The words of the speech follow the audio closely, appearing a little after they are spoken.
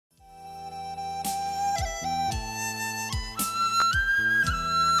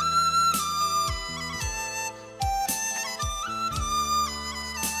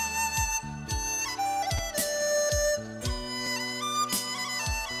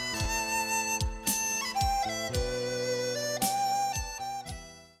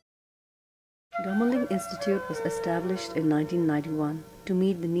Dolma Ling Institute was established in 1991 to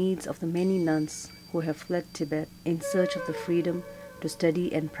meet the needs of the many nuns who have fled Tibet in search of the freedom to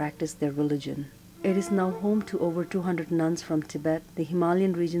study and practice their religion. It is now home to over 200 nuns from Tibet, the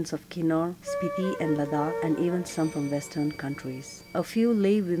Himalayan regions of Kinnaur, Spiti and Ladakh, and even some from Western countries. A few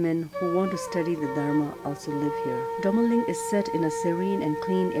lay women who want to study the Dharma also live here. Dolma Ling is set in a serene and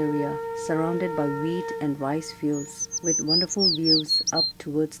clean area, surrounded by wheat and rice fields, with wonderful views up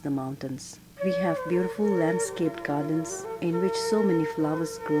towards the mountains. We have beautiful landscaped gardens in which so many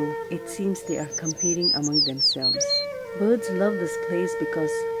flowers grow, it seems they are competing among themselves. Birds love this place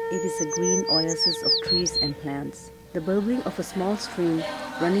because it is a green oasis of trees and plants. The burbling of a small stream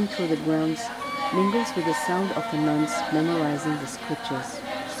running through the grounds mingles with the sound of the nuns memorizing the scriptures.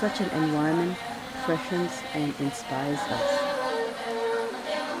 Such an environment freshens and inspires us.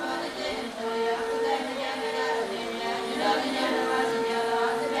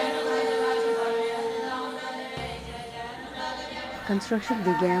 Construction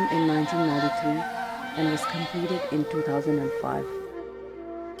began in 1993 and was completed in 2005.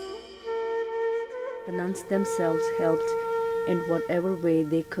 The nuns themselves helped in whatever way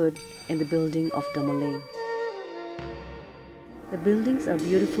they could in the building of Dolma Ling. The buildings are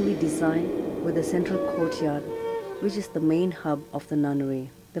beautifully designed with a central courtyard, which is the main hub of the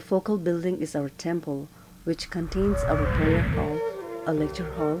nunnery. The focal building is our temple, which contains our prayer hall, a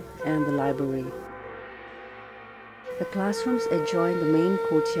lecture hall, and the library. The classrooms adjoin the main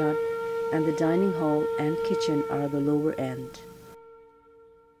courtyard, and the dining hall and kitchen are at the lower end.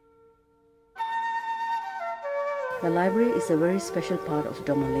 The library is a very special part of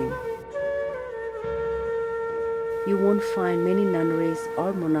Dolma Ling. You won't find many nunneries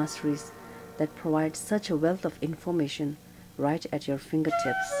or monasteries that provide such a wealth of information right at your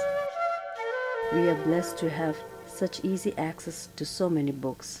fingertips. We are blessed to have such easy access to so many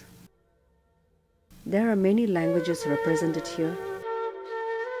books. There are many languages represented here,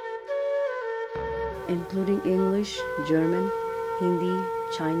 including English, German, Hindi,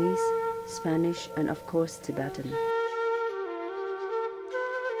 Chinese, Spanish, and of course Tibetan.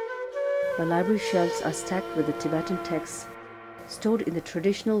 The library shelves are stacked with the Tibetan texts, stored in the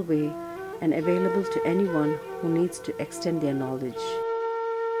traditional way and available to anyone who needs to extend their knowledge.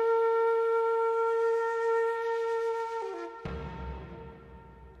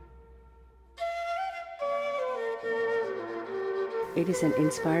 It is an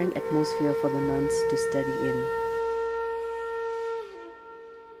inspiring atmosphere for the nuns to study in.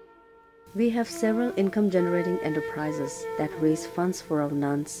 We have several income-generating enterprises that raise funds for our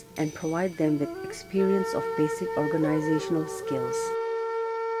nuns and provide them with experience of basic organizational skills.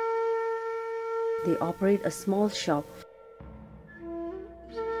 They operate a small shop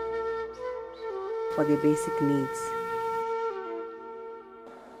for their basic needs.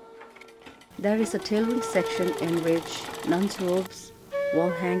 There is a tailoring section in which nuns' robes, wall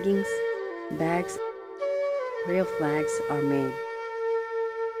hangings, bags, prayer flags are made.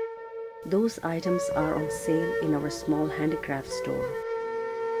 Those items are on sale in our small handicraft store.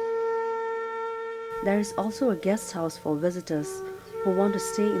 There is also a guest house for visitors who want to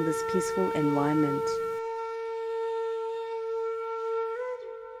stay in this peaceful environment.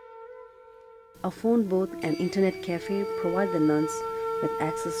 A phone booth and internet cafe provide the nuns with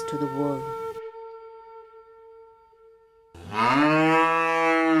access to the world.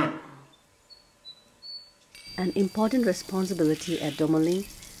 An important responsibility at Dolma Ling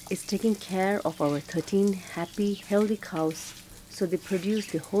is taking care of our 13 happy, healthy cows so they produce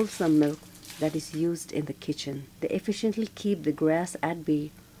the wholesome milk that is used in the kitchen. They efficiently keep the grass at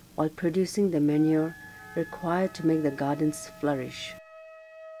bay while producing the manure required to make the gardens flourish.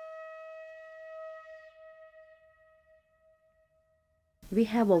 We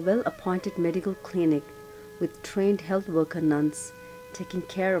have a well-appointed medical clinic with trained health worker nuns taking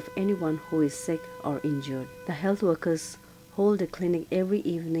care of anyone who is sick or injured. The health workers hold a clinic every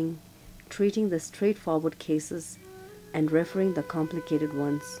evening, treating the straightforward cases and referring the complicated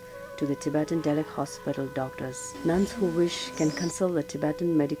ones to the Tibetan Dalai hospital doctors. Nuns who wish can consult the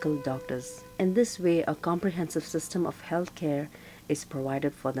Tibetan medical doctors. In this way, a comprehensive system of health care is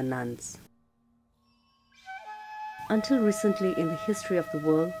provided for the nuns. Until recently in the history of the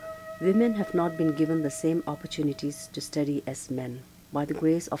world, women have not been given the same opportunities to study as men. By the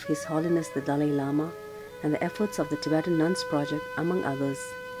grace of His Holiness the Dalai Lama and the efforts of the Tibetan Nuns Project, among others,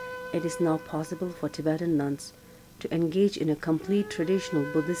 it is now possible for Tibetan nuns to engage in a complete traditional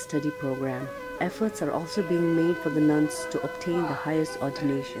Buddhist study program. Efforts are also being made for the nuns to obtain the highest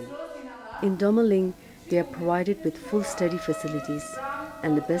ordination. In Dolma Ling, they are provided with full study facilities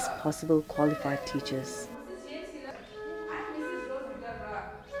and the best possible qualified teachers.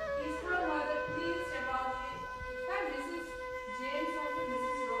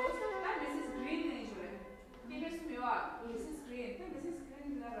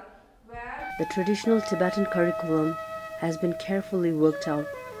 The traditional Tibetan curriculum has been carefully worked out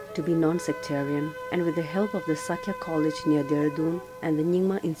to be non-sectarian, and with the help of the Sakya College near Dehradun and the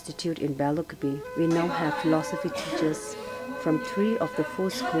Nyingma Institute in Balokapi, we now have philosophy teachers from 3 of the 4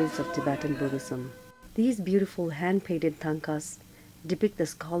 schools of Tibetan Buddhism. These beautiful hand-painted thangkas depict the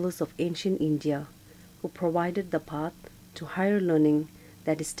scholars of ancient India who provided the path to higher learning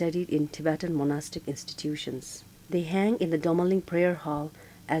that is studied in Tibetan monastic institutions. They hang in the Dolma Ling prayer hall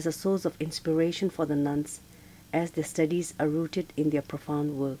as a source of inspiration for the nuns, as their studies are rooted in their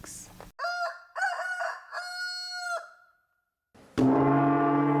profound works.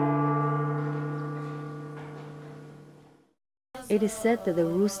 It is said that the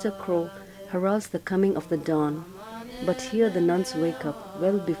rooster crow heralds the coming of the dawn, but here the nuns wake up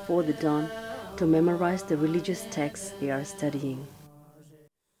well before the dawn to memorize the religious texts they are studying.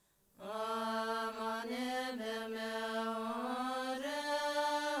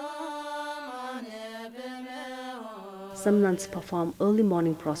 Some nuns perform early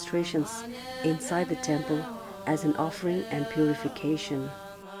morning prostrations inside the temple as an offering and purification.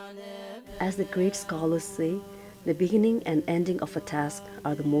 As the great scholars say, the beginning and ending of a task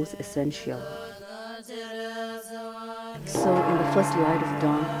are the most essential. So, in the first light of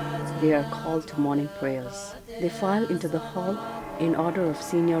dawn, they are called to morning prayers. They file into the hall in order of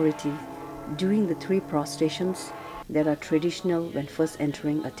seniority, doing the 3 prostrations that are traditional when first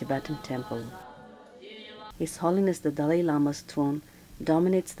entering a Tibetan temple. His Holiness the Dalai Lama's throne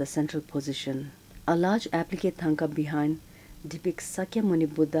dominates the central position. A large applique thangka behind depicts Sakya Muni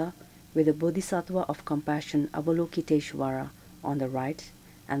Buddha with the Bodhisattva of compassion Avalokiteshvara on the right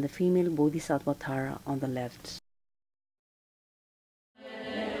and the female Bodhisattva Thara on the left.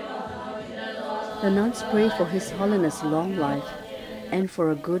 The nuns pray for His Holiness' long life and for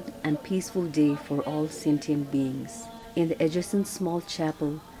a good and peaceful day for all sentient beings. In the adjacent small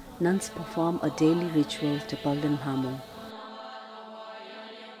chapel, nuns perform a daily ritual to Palden Hamu.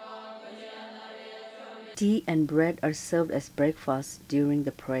 Tea and bread are served as breakfast during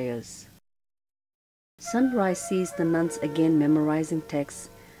the prayers. Sunrise sees the nuns again memorizing texts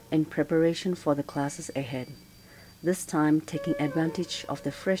in preparation for the classes ahead, this time taking advantage of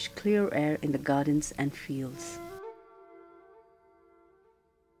the fresh, clear air in the gardens and fields.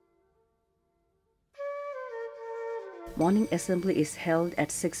 Morning assembly is held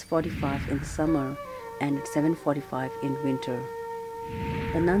at 6:45 in summer and at 7:45 in winter.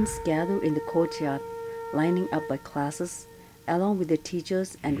 The nuns gather in the courtyard, lining up by classes, along with the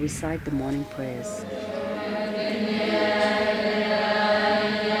teachers, and recite the morning prayers.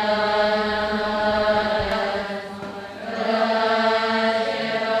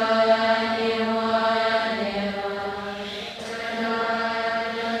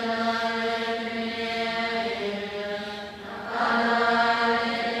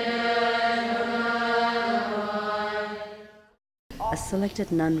 A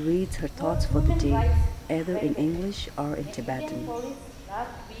selected nun reads her thoughts for the day, either in English or in Tibetan. Police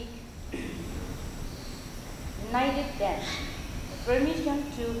last week denied them permission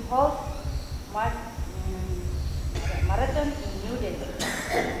to hold marathon in New Delhi.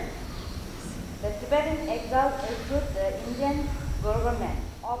 The Tibetan exiles accused the Indian government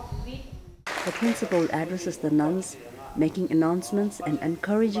of greed. The principal addresses the nuns, making announcements and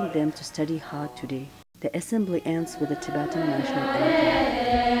encouraging them to study hard today. The assembly ends with the Tibetan national anthem.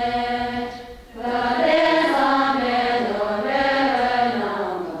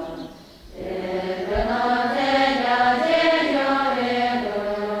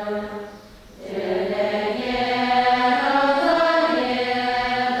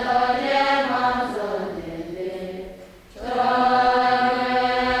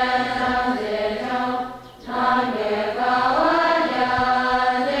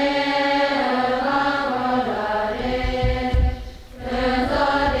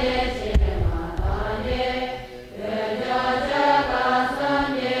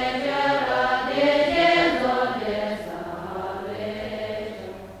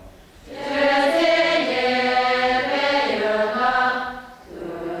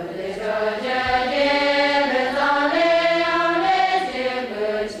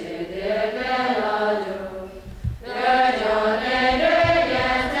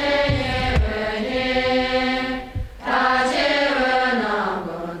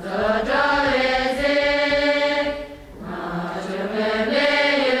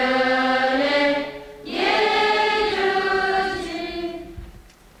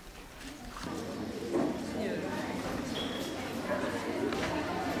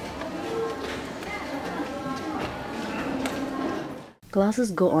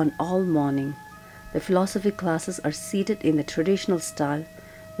 Classes go on all morning. The philosophy classes are seated in the traditional style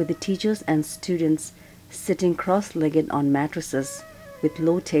with the teachers and students sitting cross-legged on mattresses with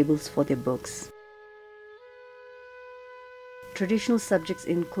low tables for their books. Traditional subjects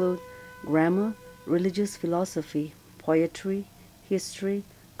include grammar, religious philosophy, poetry, history,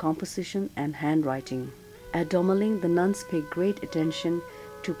 composition, and handwriting. At Dolma Ling, the nuns pay great attention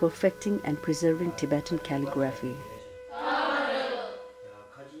to perfecting and preserving Tibetan calligraphy.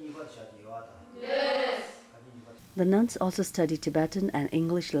 The nuns also study Tibetan and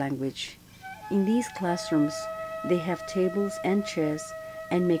English language. In these classrooms, they have tables and chairs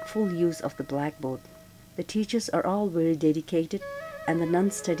and make full use of the blackboard. The teachers are all very dedicated, and the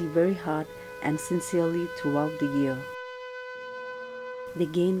nuns study very hard and sincerely throughout the year. They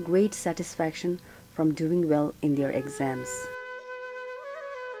gain great satisfaction from doing well in their exams.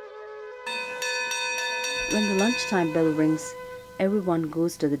 When the lunchtime bell rings, everyone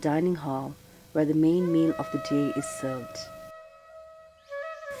goes to the dining hall where the main meal of the day is served.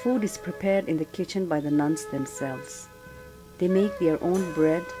 Food is prepared in the kitchen by the nuns themselves. They make their own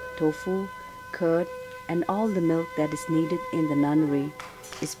bread, tofu, curd, and all the milk that is needed in the nunnery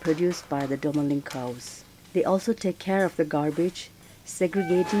is produced by the Dolma Ling cows. They also take care of the garbage,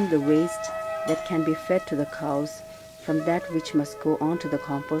 segregating the waste that can be fed to the cows from that which must go on to the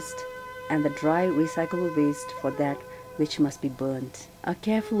compost, and the dry recyclable waste for that which must be burnt. A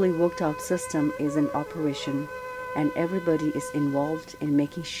carefully worked out system is in operation, and everybody is involved in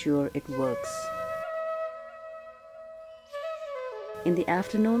making sure it works. In the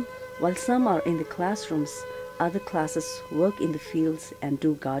afternoon, while some are in the classrooms, other classes work in the fields and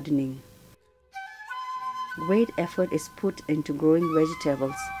do gardening. Great effort is put into growing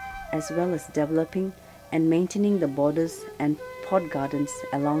vegetables, as well as developing and maintaining the borders and pot gardens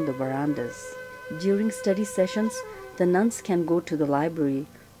along the verandas. During study sessions, the nuns can go to the library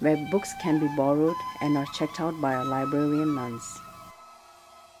where books can be borrowed and are checked out by our librarian nuns.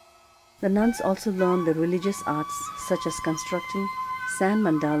 The nuns also learn the religious arts such as constructing sand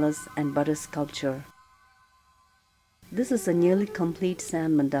mandalas and butter sculpture. This is a nearly complete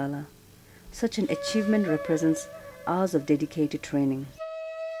sand mandala. Such an achievement represents hours of dedicated training.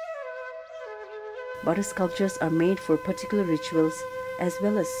 Butter sculptures are made for particular rituals as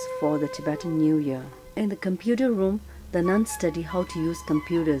well as for the Tibetan New Year. In the computer room, the nuns study how to use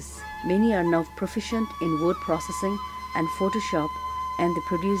computers. Many are now proficient in word processing and Photoshop, and they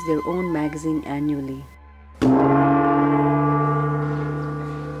produce their own magazine annually.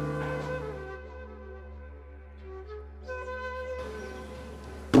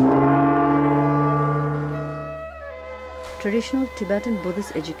 Traditional Tibetan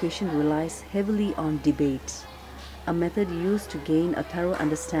Buddhist education relies heavily on debate, a method used to gain a thorough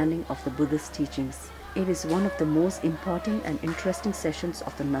understanding of the Buddhist teachings. It is one of the most important and interesting sessions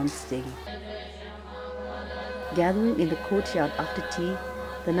of the nuns' day. Gathering in the courtyard after tea,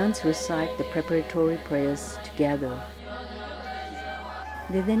 the nuns recite the preparatory prayers together.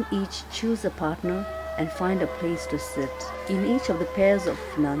 They then each choose a partner and find a place to sit. In each of the pairs of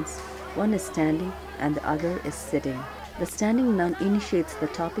nuns, one is standing and the other is sitting. The standing nun initiates the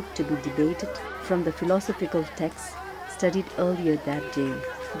topic to be debated from the philosophical texts studied earlier that day.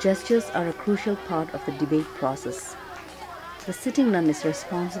 Gestures are a crucial part of the debate process. The sitting nun is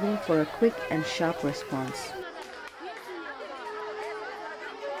responsible for a quick and sharp response.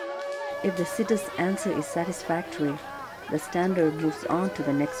 If the sitter's answer is satisfactory, the stander moves on to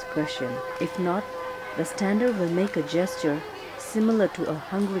the next question. If not, the stander will make a gesture similar to a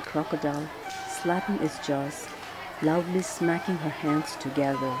hungry crocodile, slapping its jaws, loudly smacking her hands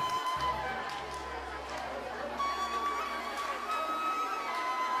together.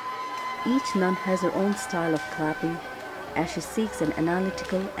 Each nun has her own style of clapping as she seeks an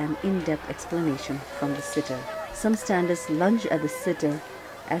analytical and in-depth explanation from the sitter. Some standers lunge at the sitter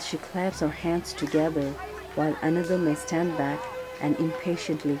as she claps her hands together, while another may stand back and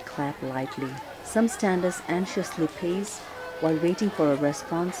impatiently clap lightly. Some standers anxiously pace while waiting for a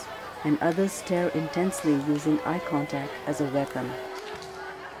response, and others stare intensely using eye contact as a weapon.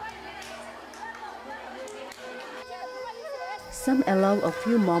 Some allow a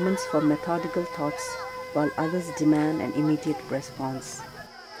few moments for methodical thoughts, while others demand an immediate response.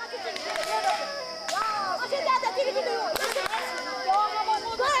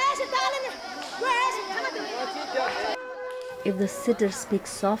 If the sitter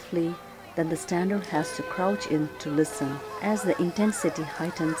speaks softly, then the stander has to crouch in to listen. As the intensity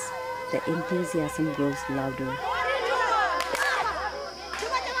heightens, the enthusiasm grows louder.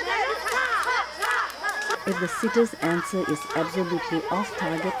 If the sitter's answer is absolutely off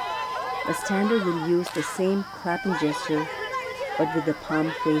target, the stander will use the same clapping gesture but with the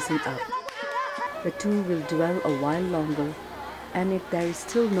palm facing up. The two will dwell a while longer And if there is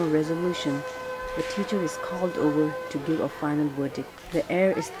still no resolution, the teacher is called over to give a final verdict. The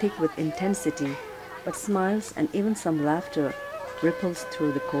air is thick with intensity, but smiles and even some laughter ripples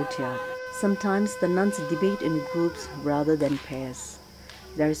through the courtyard. Sometimes the nuns debate in groups rather than pairs.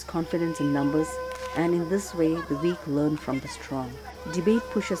 There is confidence in numbers, and in this way the weak learn from the strong. Debate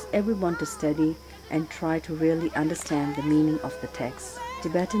pushes everyone to study and try to really understand the meaning of the text.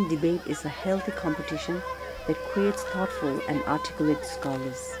 Tibetan debate is a healthy competition that creates thoughtful and articulate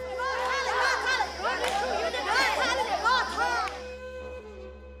scholars.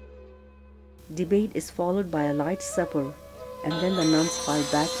 Debate is followed by a light supper, and then the nuns file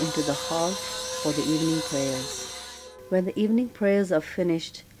back into the hall for the evening prayers. When the evening prayers are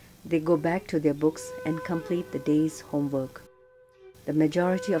finished, they go back to their books and complete the day's homework. The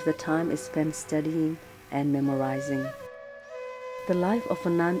majority of the time is spent studying and memorizing. The life of a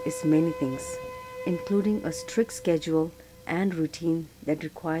nun is many things, including a strict schedule and routine that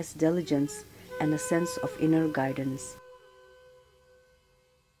requires diligence and a sense of inner guidance.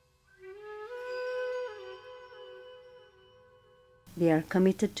 They are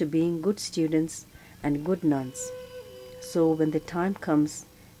committed to being good students and good nuns, so when the time comes,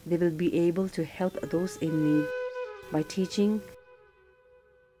 they will be able to help those in need by teaching,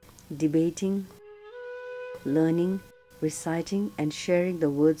 debating, learning, reciting, and sharing the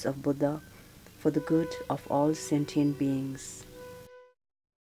words of Buddha for the good of all sentient beings.